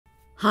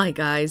Hi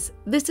guys,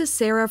 this is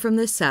Sarah from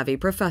The Savvy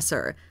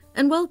Professor,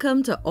 and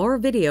welcome to our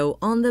video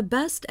on the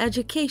best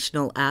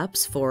educational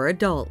apps for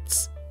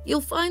adults.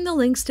 You'll find the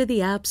links to the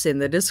apps in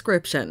the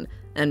description,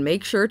 and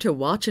make sure to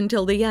watch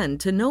until the end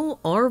to know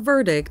our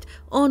verdict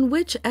on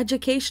which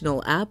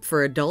educational app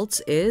for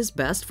adults is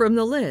best from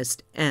the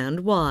list and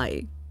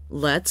why.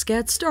 Let's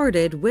get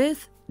started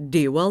with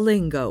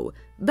Duolingo,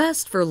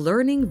 best for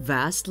learning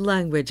vast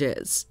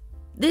languages.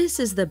 This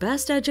is the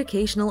best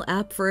educational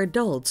app for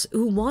adults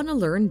who want to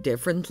learn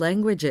different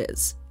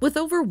languages. With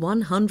over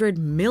 100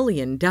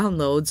 million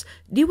downloads,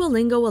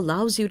 Duolingo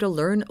allows you to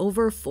learn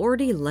over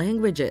 40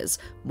 languages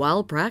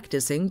while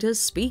practicing to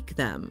speak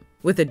them.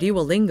 With the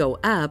Duolingo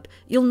app,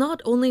 you'll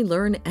not only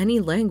learn any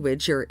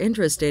language you're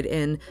interested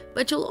in,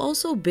 but you'll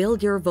also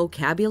build your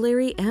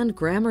vocabulary and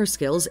grammar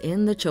skills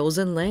in the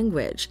chosen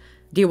language.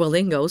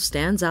 Duolingo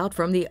stands out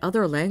from the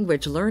other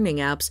language learning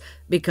apps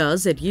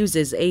because it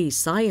uses a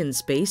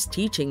science-based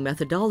teaching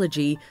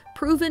methodology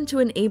proven to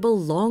enable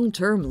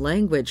long-term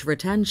language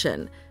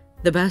retention.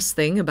 The best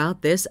thing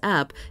about this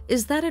app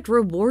is that it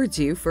rewards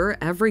you for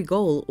every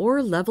goal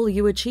or level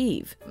you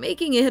achieve,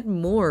 making it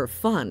more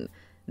fun.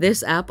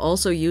 This app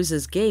also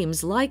uses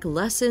games like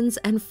lessons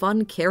and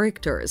fun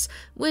characters,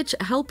 which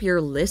help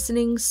your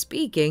listening,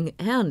 speaking,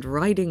 and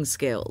writing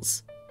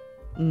skills.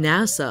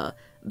 NASA,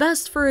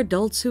 best for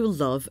adults who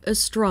love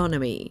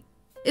astronomy.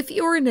 If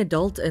you're an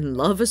adult and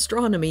love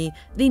astronomy,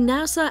 the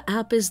NASA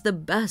app is the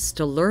best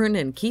to learn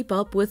and keep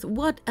up with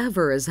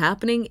whatever is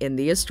happening in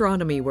the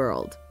astronomy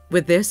world.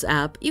 With this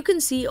app, you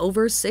can see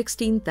over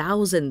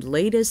 16,000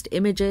 latest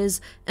images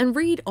and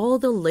read all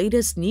the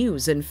latest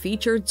news and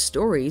featured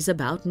stories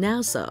about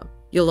NASA.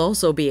 You'll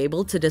also be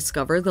able to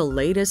discover the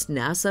latest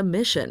NASA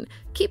mission,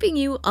 keeping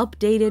you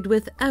updated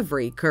with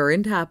every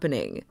current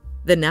happening.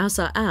 The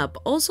NASA app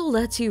also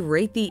lets you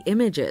rate the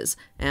images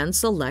and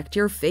select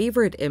your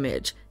favorite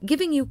image,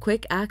 giving you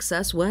quick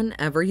access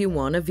whenever you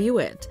want to view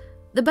it.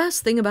 The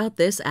best thing about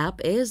this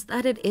app is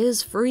that it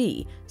is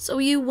free, so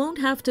you won't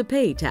have to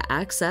pay to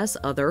access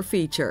other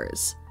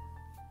features.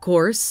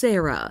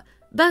 Coursera,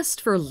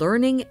 best for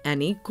learning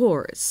any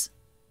course.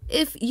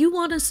 If you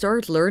want to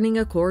start learning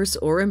a course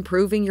or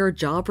improving your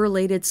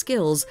job-related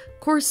skills,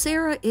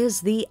 Coursera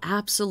is the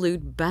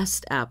absolute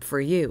best app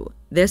for you.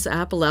 This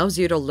app allows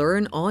you to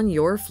learn on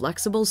your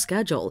flexible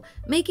schedule,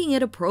 making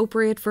it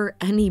appropriate for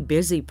any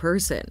busy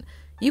person.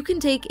 You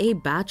can take a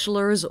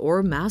bachelor's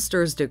or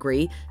master's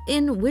degree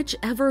in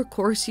whichever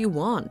course you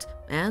want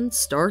and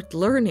start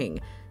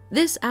learning.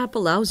 This app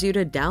allows you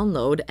to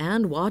download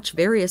and watch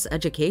various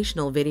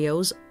educational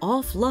videos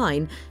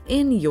offline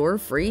in your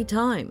free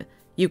time.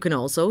 You can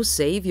also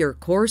save your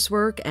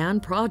coursework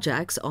and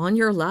projects on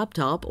your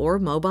laptop or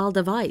mobile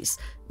device,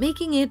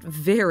 making it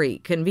very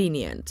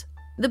convenient.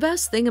 The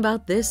best thing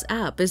about this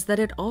app is that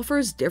it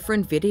offers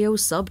different video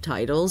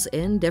subtitles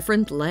in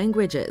different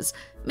languages,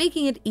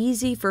 making it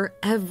easy for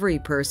every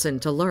person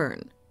to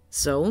learn.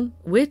 So,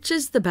 which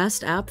is the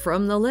best app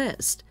from the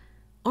list?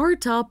 Our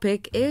top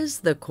pick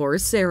is the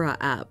Coursera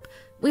app.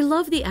 We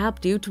love the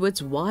app due to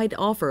its wide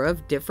offer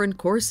of different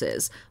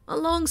courses,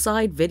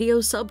 alongside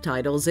video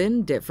subtitles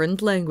in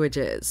different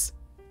languages.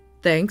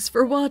 Thanks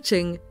for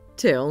watching.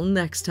 Till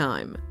next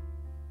time.